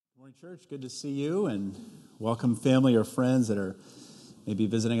Morning, church. Good to see you, and welcome family or friends that are maybe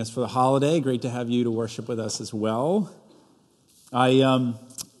visiting us for the holiday. Great to have you to worship with us as well. I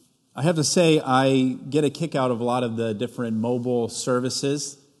have to say, I get a kick out of a lot of the different mobile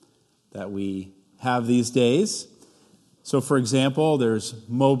services that we have these days. So, for example, there's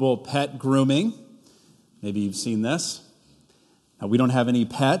mobile pet grooming. Maybe you've seen this. Now, we don't have any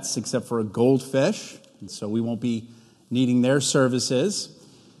pets except for a goldfish, and so we won't be needing their services.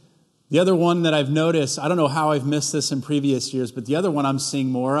 The other one that I've noticed, I don't know how I've missed this in previous years, but the other one I'm seeing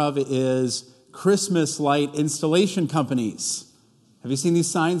more of is Christmas light installation companies. Have you seen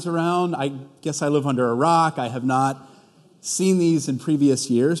these signs around? I guess I live under a rock. I have not seen these in previous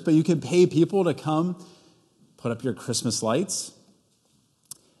years, but you can pay people to come put up your Christmas lights.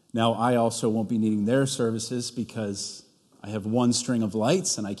 Now, I also won't be needing their services because I have one string of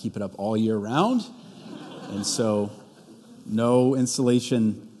lights and I keep it up all year round. And so no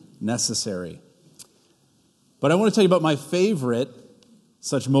installation necessary. But I want to tell you about my favorite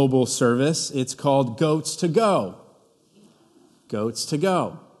such mobile service. It's called Goats to Go. Goats to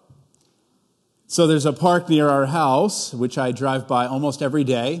Go. So there's a park near our house, which I drive by almost every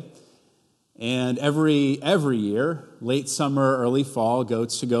day. And every year, late summer, early fall,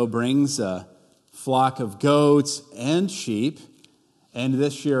 Goats to Go brings a flock of goats and sheep. And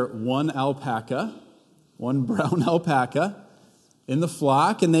this year, one brown alpaca, in the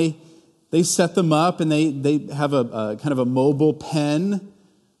flock, and they set them up, and they have a kind of a mobile pen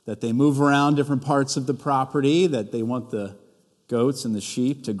that they move around different parts of the property that they want the goats and the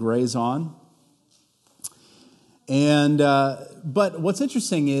sheep to graze on. And but what's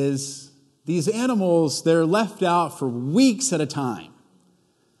interesting is these animals, they're left out for weeks at a time,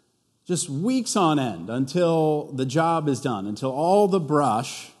 just weeks on end, until the job is done, until all the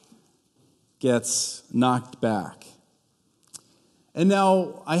brush gets knocked back. And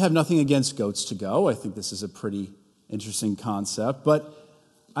now, I have nothing against Goats to Go. I think this is a pretty interesting concept. But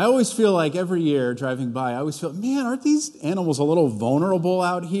I always feel like every year driving by, I always feel, man, aren't these animals a little vulnerable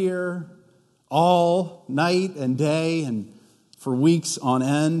out here all night and day and for weeks on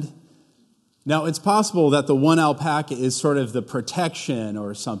end? Now, it's possible that the one alpaca is sort of the protection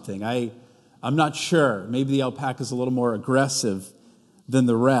or something. I'm not sure. Maybe the alpaca is a little more aggressive than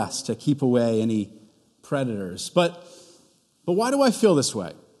the rest to keep away any predators. But why do I feel this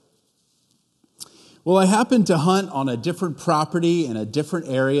way? Well, I happen to hunt on a different property in a different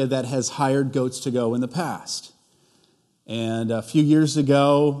area that has hired Goats to Go in the past. And a few years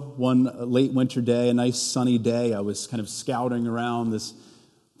ago, one late winter day, a nice sunny day, I was kind of scouting around this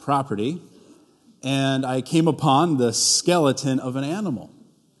property, and I came upon the skeleton of an animal.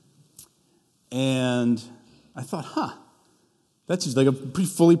 And I thought, that's just like a pretty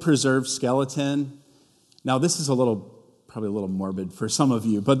fully preserved skeleton. Now, this is probably a little morbid for some of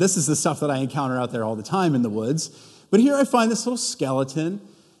you, but this is the stuff that I encounter out there all the time in the woods. But here I find this little skeleton, and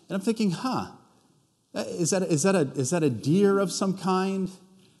I'm thinking, is that a deer of some kind?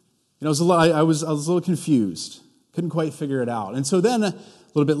 I was a little confused, couldn't quite figure it out. And so then a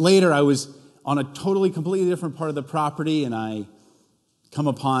little bit later, I was on a completely different part of the property, and I come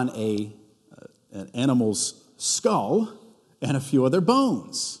upon an animal's skull and a few other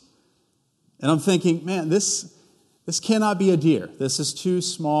bones. And I'm thinking, man, this cannot be a deer. This is too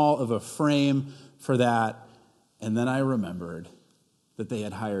small of a frame for that. And then I remembered that they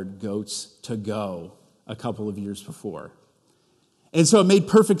had hired Goats to Go a couple of years before. And so it made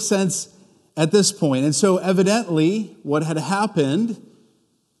perfect sense at this point. And so evidently what had happened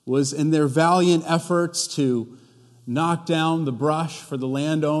was, in their valiant efforts to knock down the brush for the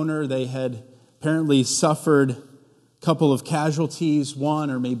landowner, they had apparently suffered a couple of casualties,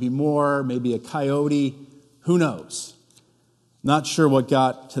 one or maybe more, maybe a coyote. Who knows? Not sure what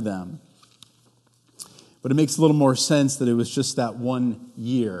got to them. But it makes a little more sense that it was just that 1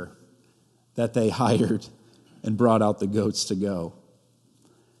 year that they hired and brought out the Goats to Go.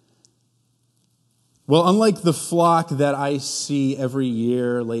 Well, unlike the flock that I see every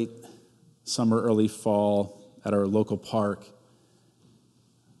year, late summer, early fall, at our local park,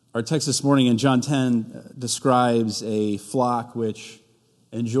 our text this morning in John 10 describes a flock which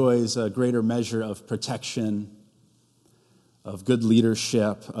enjoys a greater measure of protection, of good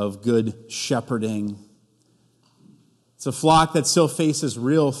leadership, of good shepherding. It's a flock that still faces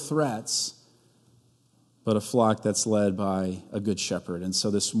real threats, but a flock that's led by a good shepherd. And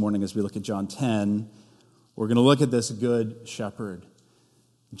so this morning, as we look at John 10, we're going to look at this good shepherd,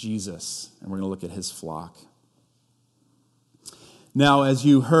 Jesus, and we're going to look at his flock. Now, as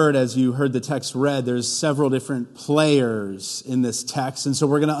you heard the text read, there's several different players in this text, and so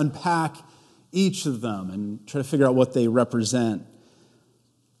we're going to unpack each of them and try to figure out what they represent.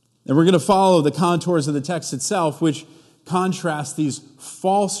 And we're going to follow the contours of the text itself, which contrast these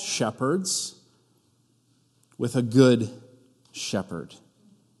false shepherds with a good shepherd.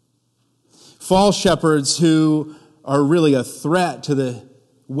 False shepherds who are really a threat to the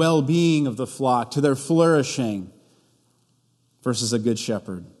well-being of the flock, to their flourishing, versus a good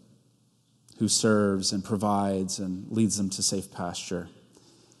shepherd who serves and provides and leads them to safe pasture.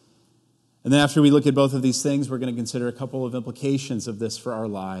 And then after we look at both of these things, we're going to consider a couple of implications of this for our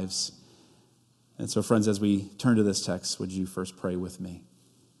lives. And so, friends, as we turn to this text, would you first pray with me?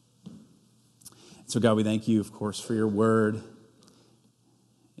 So, God, we thank you, of course, for your word.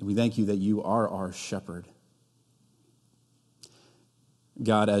 And we thank you that you are our shepherd.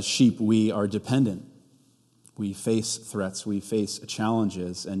 God, as sheep, we are dependent. We face threats, we face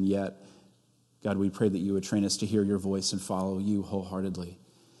challenges, and yet, God, we pray that you would train us to hear your voice and follow you wholeheartedly.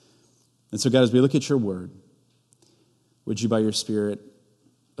 And so, God, as we look at your word, would you, by your Spirit,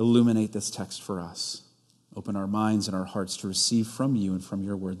 illuminate this text for us? Open our minds and our hearts to receive from you and from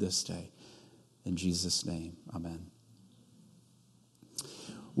your word this day. In Jesus' name, amen.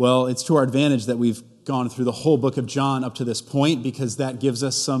 Well, it's to our advantage that we've gone through the whole book of John up to this point, because that gives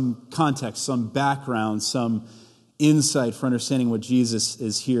us some context, some background, some insight for understanding what Jesus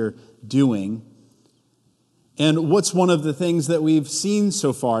is here doing. And what's one of the things that we've seen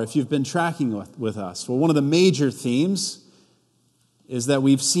so far, if you've been tracking with us? Well, one of the major themes is that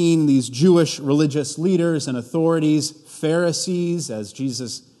we've seen these Jewish religious leaders and authorities, Pharisees, as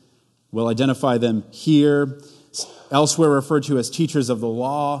Jesus will identify them here, elsewhere referred to as teachers of the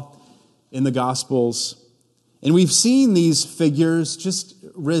law in the Gospels. And we've seen these figures just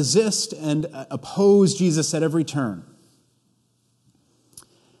resist and oppose Jesus at every turn.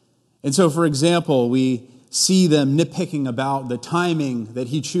 And so, for example, we see them nitpicking about the timing that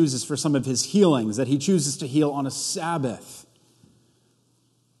he chooses for some of his healings, that he chooses to heal on a Sabbath.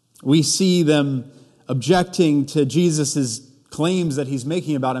 We see them objecting to Jesus' claims that he's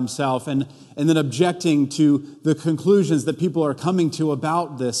making about himself, and then objecting to the conclusions that people are coming to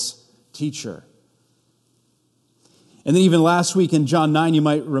about this teacher. And then even last week in John 9, you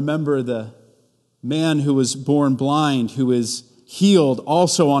might remember the man who was born blind, who is healed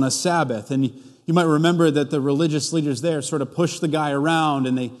also on a Sabbath. And you might remember that the religious leaders there sort of push the guy around,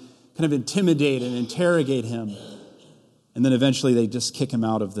 and they kind of intimidate and interrogate him. And then eventually they just kick him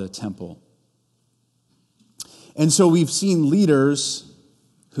out of the temple. And so we've seen leaders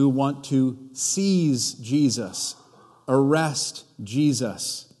who want to seize Jesus, arrest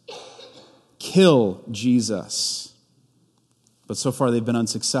Jesus, kill Jesus. But so far they've been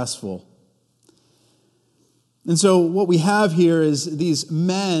unsuccessful. And so what we have here is these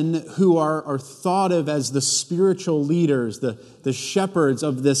men who are thought of as the spiritual leaders, the shepherds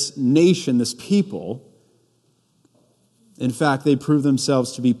of this nation, this people. In fact, they prove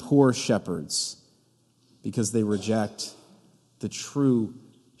themselves to be poor shepherds because they reject the true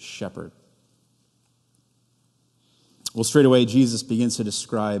shepherd. Well, straight away, Jesus begins to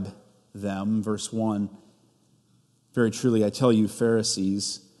describe them. Verse 1, "Very truly, I tell you,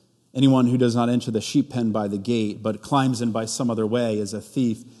 Pharisees, anyone who does not enter the sheep pen by the gate, but climbs in by some other way, is a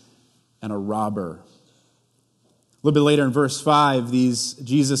thief and a robber." A little bit later in verse 5,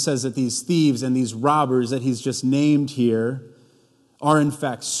 Jesus says that these thieves and these robbers that he's just named here are in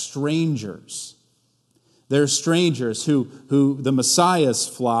fact strangers. They're strangers who the Messiah's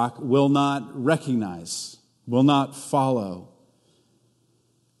flock will not recognize, will not follow.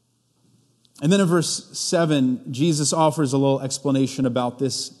 And then in verse 7, Jesus offers a little explanation about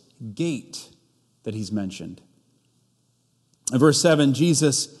this gate that he's mentioned. In verse 7,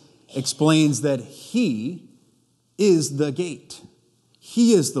 Jesus explains that he is the gate.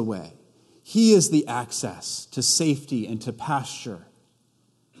 He is the way. He is the access to safety and to pasture.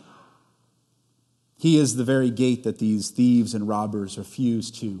 He is the very gate that these thieves and robbers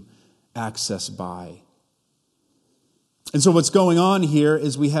refuse to access by. And so what's going on here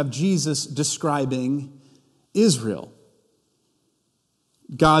is we have Jesus describing Israel,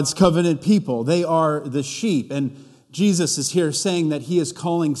 God's covenant people. They are the sheep. And Jesus is here saying that he is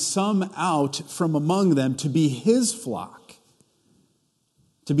calling some out from among them to be his flock,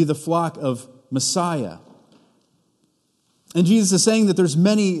 to be the flock of Messiah. And Jesus is saying that there's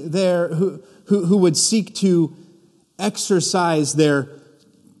many there who would seek to exercise their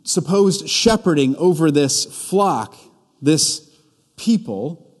supposed shepherding over this flock, this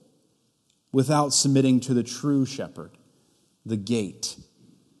people, without submitting to the true shepherd, the gate,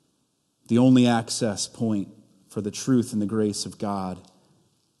 the only access point for the truth and the grace of God,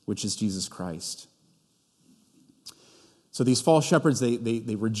 which is Jesus Christ. So these false shepherds,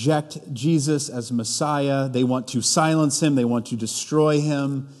 they reject Jesus as Messiah. They want to silence him. They want to destroy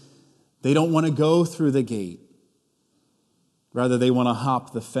him. They don't want to go through the gate. Rather, they want to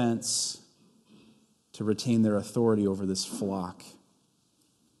hop the fence to retain their authority over this flock.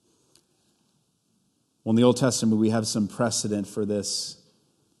 Well, in the Old Testament, we have some precedent for this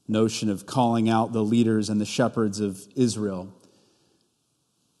notion of calling out the leaders and the shepherds of Israel.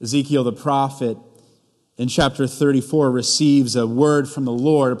 Ezekiel the prophet in chapter 34 receives a word from the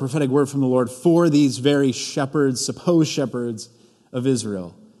Lord, a prophetic word from the Lord for these very shepherds, supposed shepherds of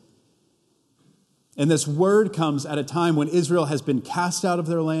Israel. And this word comes at a time when Israel has been cast out of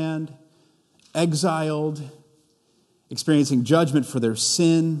their land, exiled, experiencing judgment for their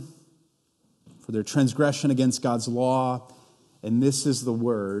sin, for their transgression against God's law. And this is the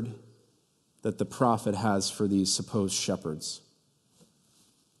word that the prophet has for these supposed shepherds.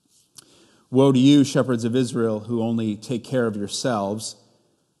 Woe to you, shepherds of Israel, who only take care of yourselves.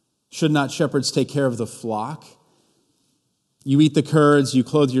 Should not shepherds take care of the flock? You eat the curds, you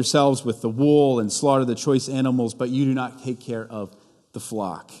clothe yourselves with the wool and slaughter the choice animals, but you do not take care of the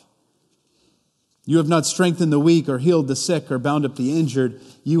flock. You have not strengthened the weak or healed the sick or bound up the injured.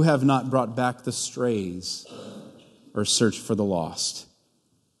 You have not brought back the strays or searched for the lost.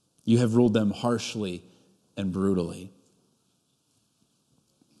 You have ruled them harshly and brutally.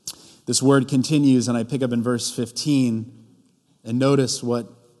 This word continues, and I pick up in verse 15, and notice what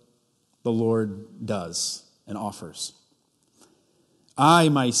the Lord does and offers. I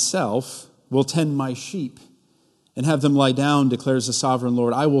myself will tend my sheep and have them lie down, declares the sovereign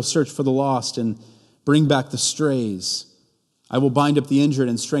Lord. I will search for the lost and bring back the strays. I will bind up the injured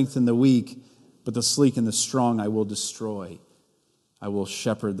and strengthen the weak, but the sleek and the strong I will destroy. I will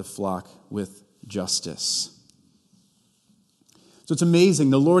shepherd the flock with justice. So it's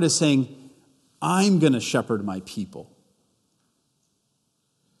amazing. The Lord is saying, I'm going to shepherd my people.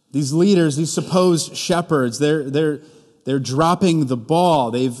 These leaders, these supposed shepherds, they're dropping the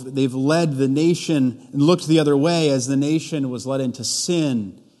ball. They've led the nation and looked the other way as the nation was led into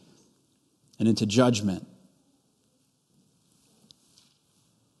sin and into judgment.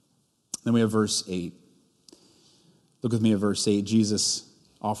 Then we have verse 8. Look with me at verse 8. Jesus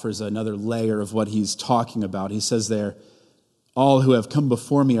offers another layer of what he's talking about. He says there, all who have come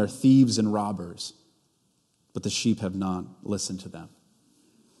before me are thieves and robbers, but the sheep have not listened to them.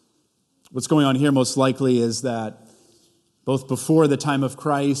 What's going on here most likely is that both before the time of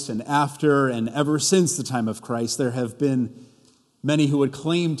Christ and after and ever since the time of Christ, there have been many who would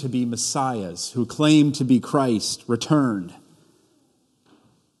claim to be messiahs, who claim to be Christ returned.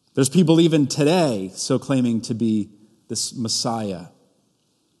 There's people even today so claiming to be this Messiah.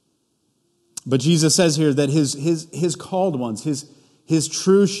 But Jesus says here that his called ones, his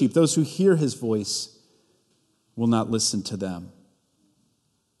true sheep, those who hear his voice, will not listen to them.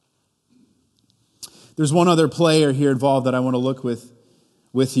 There's one other player here involved that I want to look with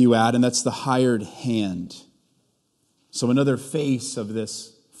you at, and that's the hired hand. So another face of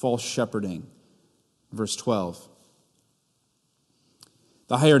this false shepherding. Verse 12.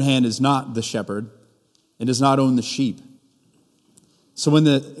 The hired hand is not the shepherd and does not own the sheep. So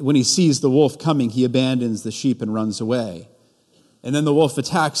when he sees the wolf coming, he abandons the sheep and runs away. And then the wolf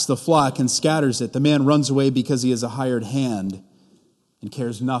attacks the flock and scatters it. The man runs away because he is a hired hand and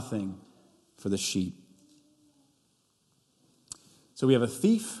cares nothing for the sheep. So we have a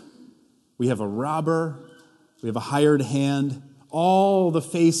thief, we have a robber, we have a hired hand, all the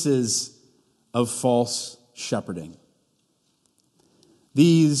faces of false shepherding.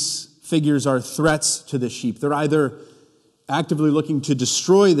 These figures are threats to the sheep. They're either actively looking to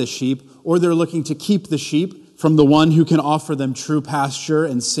destroy the sheep, or they're looking to keep the sheep from the one who can offer them true pasture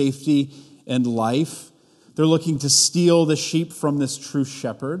and safety and life. They're looking to steal the sheep from this true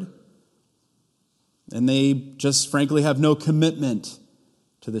shepherd. And they just frankly have no commitment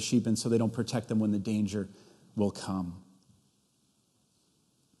to the sheep, and so they don't protect them when the danger will come.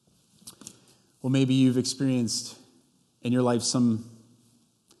 Well, maybe you've experienced in your life some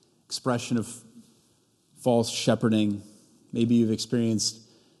expression of false shepherding. Maybe you've experienced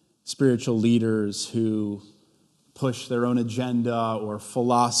spiritual leaders who push their own agenda or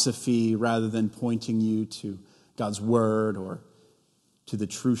philosophy rather than pointing you to God's word or to the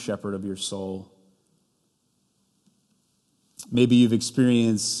true shepherd of your soul. Maybe you've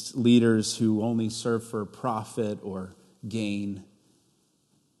experienced leaders who only serve for profit or gain.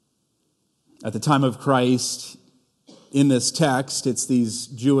 At the time of Christ, in this text, it's these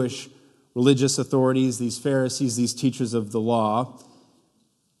Jewish religious authorities, these Pharisees, these teachers of the law,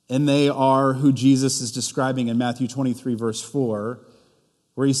 and they are who Jesus is describing in Matthew 23, verse 4,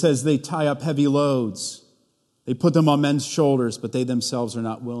 where he says they tie up heavy loads. They put them on men's shoulders, but they themselves are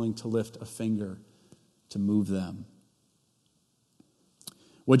not willing to lift a finger to move them.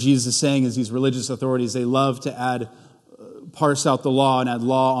 What Jesus is saying is these religious authorities, they love to parse out the law and add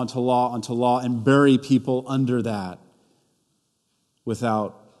law onto law onto law and bury people under that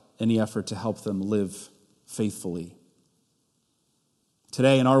without any effort to help them live faithfully.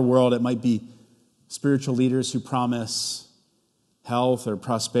 Today in our world, it might be spiritual leaders who promise health or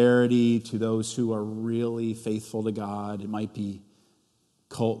prosperity to those who are really faithful to God. It might be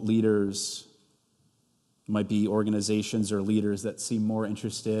cult leaders. It might be organizations or leaders that seem more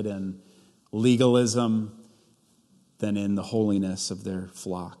interested in legalism than in the holiness of their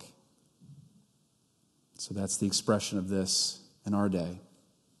flock. So that's the expression of this in our day.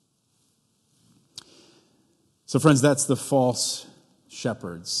 So friends, that's the false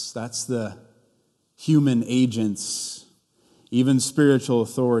shepherds. That's the human agents, even spiritual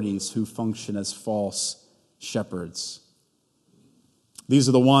authorities who function as false shepherds. These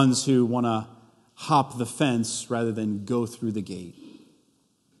are the ones who want to hop the fence rather than go through the gate.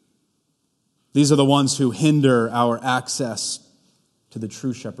 These are the ones who hinder our access to the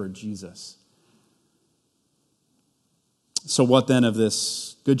true shepherd, Jesus. So what then of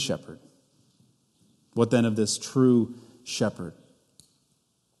this good shepherd? What then of this true shepherd?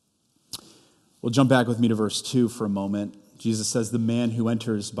 Well, jump back with me to verse 2 for a moment. Jesus says, the man who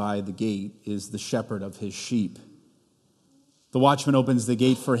enters by the gate is the shepherd of his sheep. The watchman opens the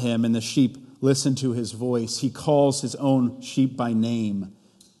gate for him, and the sheep listen to his voice. He calls his own sheep by name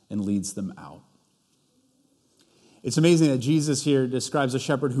and leads them out. It's amazing that Jesus here describes a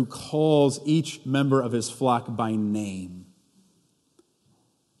shepherd who calls each member of his flock by name.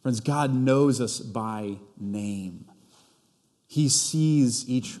 Friends, God knows us by name. He sees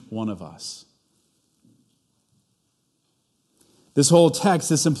each one of us. This whole text,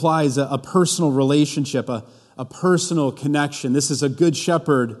 this implies a personal relationship, a personal connection. This is a good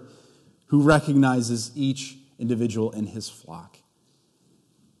shepherd who recognizes each individual in his flock.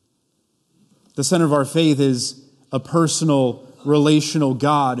 The center of our faith is a personal, relational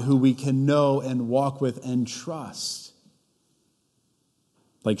God who we can know and walk with and trust,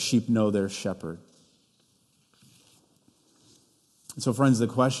 like sheep know their shepherd. And so, friends, the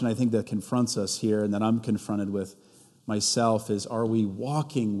question I think that confronts us here and that I'm confronted with myself is, are we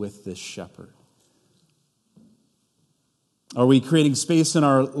walking with this shepherd? Are we creating space in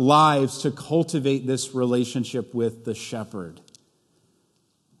our lives to cultivate this relationship with the shepherd?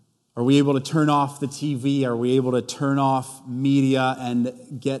 Are we able to turn off the TV? Are we able to turn off media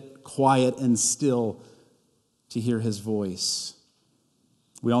and get quiet and still to hear his voice?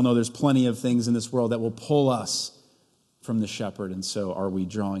 We all know there's plenty of things in this world that will pull us from the shepherd, and so are we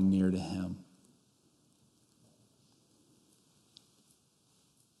drawing near to him?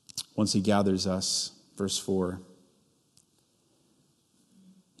 Once he gathers us, verse 4,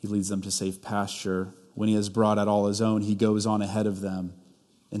 he leads them to safe pasture. When he has brought out all his own, he goes on ahead of them,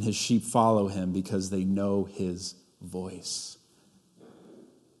 and his sheep follow him because they know his voice.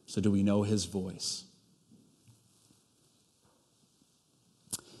 So do we know his voice?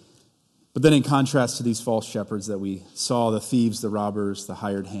 But then in contrast to these false shepherds that we saw, the thieves, the robbers, the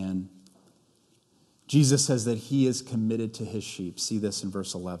hired hand, Jesus says that he is committed to his sheep. See this in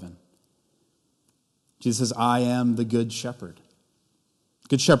verse 11. Jesus says, I am the good shepherd.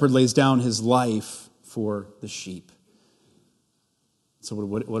 Good shepherd lays down his life for the sheep. So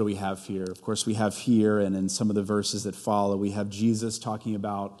what do we have here? Of course, we have here, and in some of the verses that follow, we have Jesus talking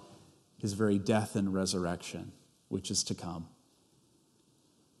about his very death and resurrection, which is to come.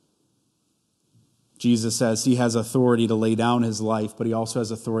 Jesus says he has authority to lay down his life, but he also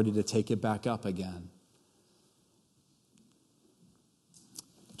has authority to take it back up again.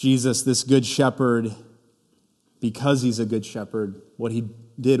 Jesus, this good shepherd, because he's a good shepherd, what he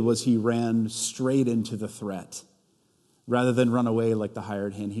did was he ran straight into the threat. Rather than run away like the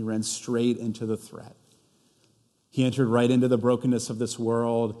hired hand, he ran straight into the threat. He entered right into the brokenness of this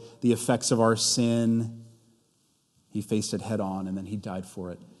world, the effects of our sin. He faced it head on, and then he died for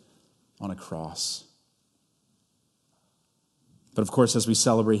it on a cross. But of course, as we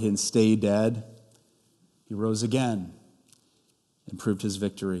celebrate him stay dead, he rose again and proved his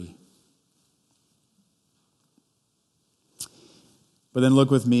victory. But then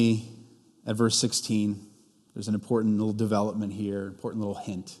look with me at verse 16. There's an important little development here, important little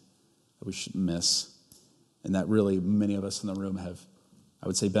hint that we shouldn't miss, and that really many of us in the room have, I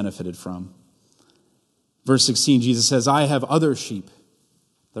would say, benefited from. Verse 16, Jesus says, I have other sheep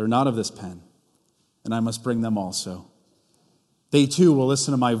that are not of this pen, and I must bring them also. They too will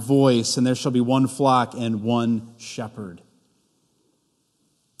listen to my voice, and there shall be one flock and one shepherd.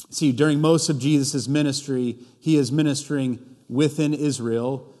 See, during most of Jesus' ministry, he is ministering within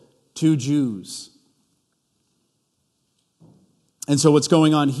Israel to Jews. And so what's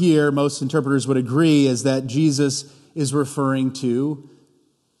going on here, most interpreters would agree, is that Jesus is referring to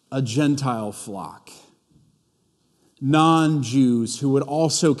a Gentile flock, non-Jews who would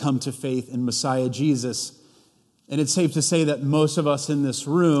also come to faith in Messiah Jesus. And it's safe to say that most of us in this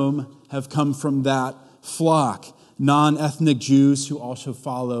room have come from that flock, non-ethnic Jews who also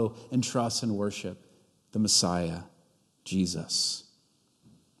follow and trust and worship the Messiah, Jesus.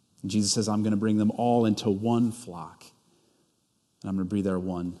 And Jesus says, I'm going to bring them all into one flock, and I'm going to be their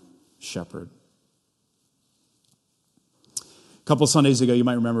one shepherd. A couple Sundays ago, you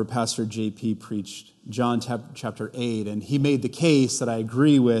might remember Pastor JP preached John chapter 8, and he made the case that I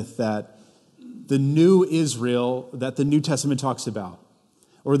agree with, that the new Israel that the New Testament talks about,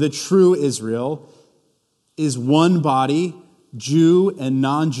 or the true Israel, is one body, Jew and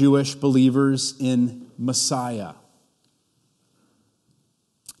non-Jewish believers in Messiah.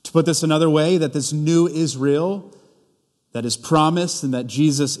 To put this another way, that this new Israel that is promised and that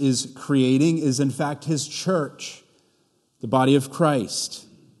Jesus is creating is in fact his church, the body of Christ,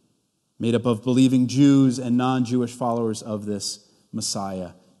 made up of believing Jews and non-Jewish followers of this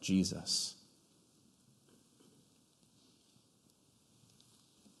Messiah, Jesus.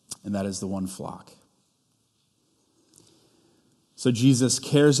 And that is the one flock. So Jesus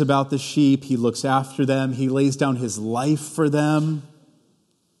cares about the sheep. He looks after them. He lays down his life for them.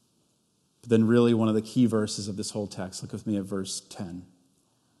 But then really one of the key verses of this whole text, look with me at verse 10.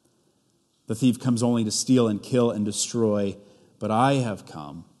 The thief comes only to steal and kill and destroy, but I have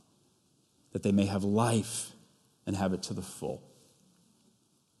come that they may have life and have it to the full.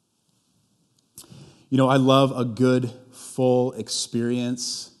 You know, I love a good, full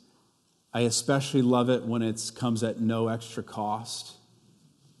experience. I especially love it when it comes at no extra cost.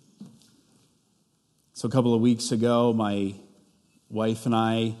 So a couple of weeks ago, my wife and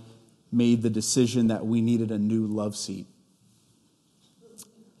I made the decision that we needed a new love seat.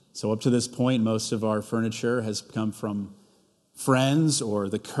 So up to this point, most of our furniture has come from friends or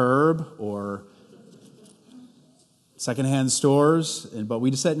the curb or secondhand stores. But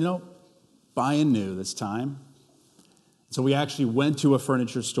we just said, buying new this time. So we actually went to a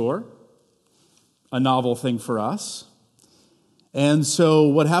furniture store, a novel thing for us. And so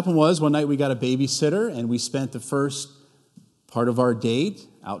what happened was one night we got a babysitter and we spent the first part of our date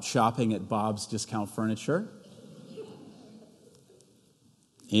out shopping at Bob's Discount Furniture.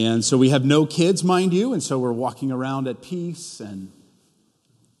 And so we have no kids, mind you, and so we're walking around at peace and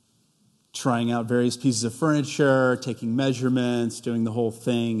trying out various pieces of furniture, taking measurements, doing the whole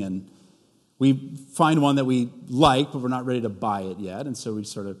thing. And we find one that we like, but we're not ready to buy it yet. And so we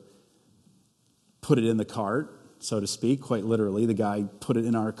sort of put it in the cart, so to speak, quite literally. The guy put it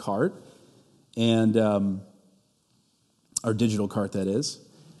in our cart, and our digital cart, that is.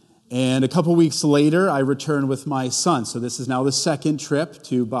 And a couple weeks later, I returned with my son. So this is now the second trip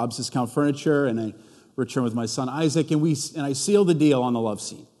to Bob's Discount Furniture, and I return with my son Isaac, and I seal the deal on the love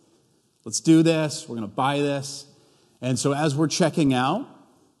seat. Let's do this. We're going to buy this. And so as we're checking out,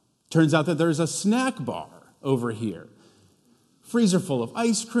 turns out that there's a snack bar over here. Freezer full of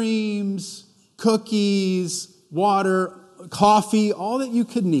ice creams, cookies, water, coffee, all that you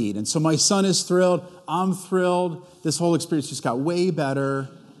could need. And so my son is thrilled. I'm thrilled. This whole experience just got way better.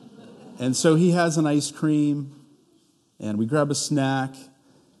 And so he has an ice cream, and we grab a snack.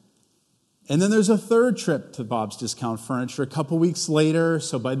 And then there's a third trip to Bob's Discount Furniture a couple weeks later.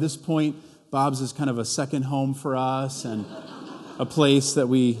 So by this point, Bob's is kind of a second home for us and a place that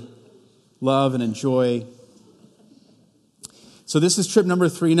we love and enjoy. So this is trip number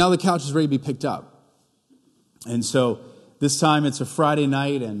 3. Now the couch is ready to be picked up. And so this time it's a Friday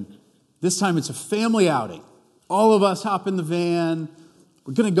night, and this time it's a family outing. All of us hop in the van.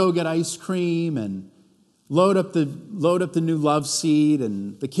 We're going to go get ice cream and load up the new love seat,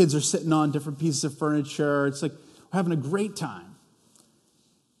 and the kids are sitting on different pieces of furniture. It's like we're having a great time.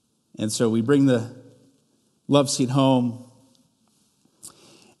 And so we bring the love seat home.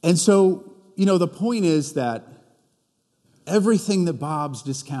 And so, the point is that everything that Bob's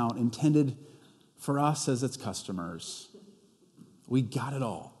Discount intended for us as its customers, we got it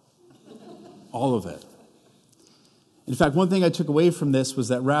all of it. In fact, one thing I took away from this was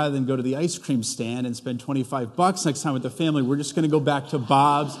that rather than go to the ice cream stand and spend $25 next time with the family, we're just going to go back to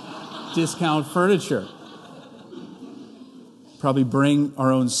Bob's Discount Furniture. Probably bring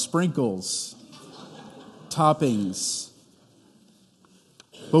our own sprinkles, toppings.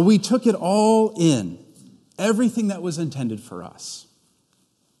 But we took it all in, everything that was intended for us.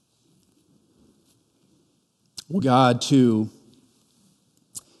 God, too,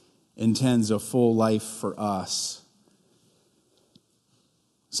 intends a full life for us.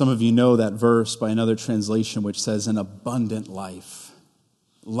 Some of you know that verse by another translation which says an abundant life,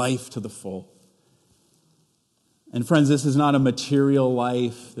 life to the full. And friends, this is not a material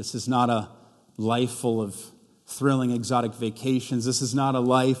life. This is not a life full of thrilling exotic vacations. This is not a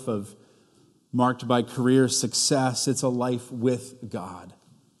life marked by career success. It's a life with God.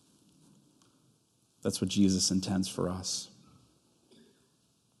 That's what Jesus intends for us.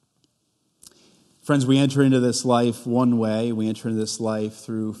 Friends, we enter into this life one way. We enter into this life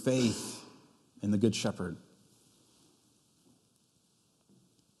through faith in the Good Shepherd.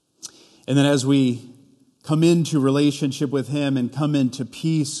 And then as we come into relationship with him and come into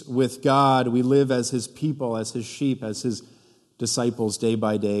peace with God, we live as his people, as his sheep, as his disciples day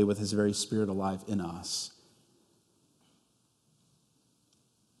by day with his very Spirit alive in us.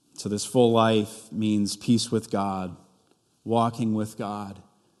 So this full life means peace with God, walking with God,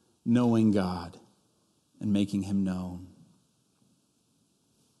 knowing God, and making him known.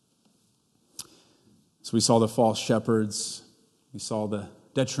 So we saw the false shepherds. We saw the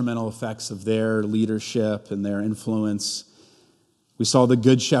detrimental effects of their leadership and their influence. We saw the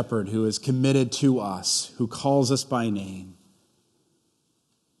good shepherd who is committed to us, who calls us by name.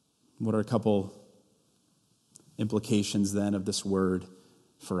 What are a couple implications then of this word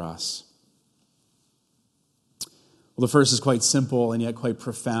for us? Well, the first is quite simple and yet quite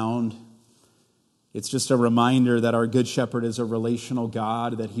profound. It's just a reminder that our good shepherd is a relational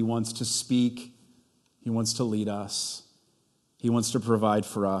God, that he wants to speak, he wants to lead us, he wants to provide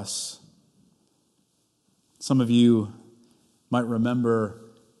for us. Some of you might remember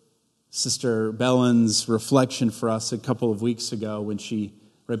Sister Bellen's reflection for us a couple of weeks ago when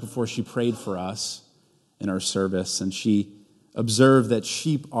right before she prayed for us in our service, and she observed that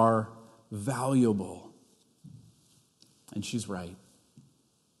sheep are valuable. And she's right.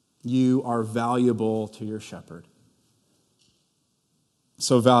 You are valuable to your shepherd.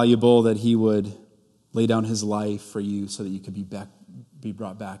 So valuable that he would lay down his life for you so that you could be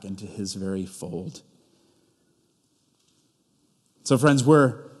brought back into his very fold. So friends,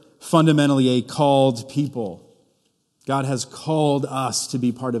 we're fundamentally a called people. God has called us to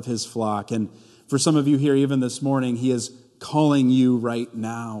be part of his flock. And for some of you here, even this morning, he is calling you right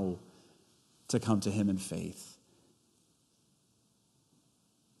now to come to him in faith.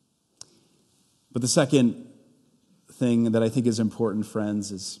 But the second thing that I think is important,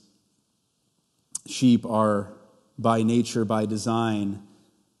 friends, is sheep are by nature, by design,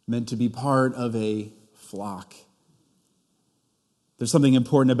 meant to be part of a flock. There's something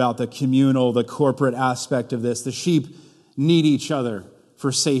important about the communal, the corporate aspect of this. The sheep need each other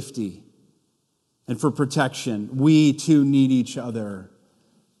for safety and for protection. We too need each other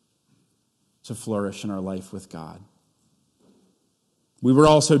to flourish in our life with God. We were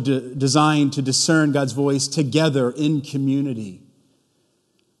also designed to discern God's voice together in community.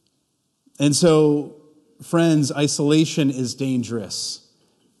 And so, friends, isolation is dangerous.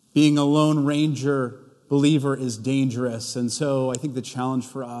 Being a lone ranger believer is dangerous. And so I think the challenge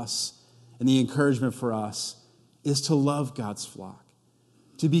for us and the encouragement for us is to love God's flock,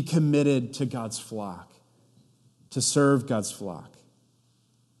 to be committed to God's flock, to serve God's flock.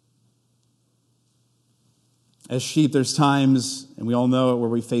 As sheep, there's times, and we all know it, where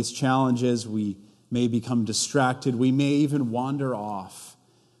we face challenges. We may become distracted. We may even wander off.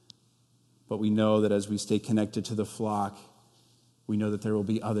 But we know that as we stay connected to the flock, we know that there will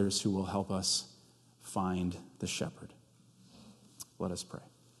be others who will help us find the shepherd. Let us pray.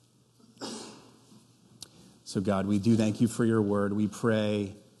 So God, we do thank you for your word. We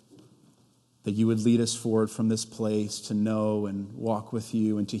pray that you would lead us forward from this place to know and walk with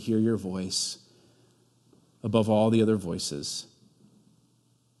you and to hear your voice above all the other voices.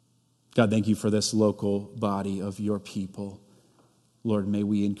 God, thank you for this local body of your people. Lord, may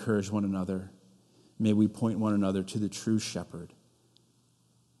we encourage one another. May we point one another to the true shepherd,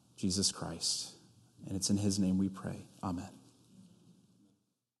 Jesus Christ. And it's in his name we pray. Amen.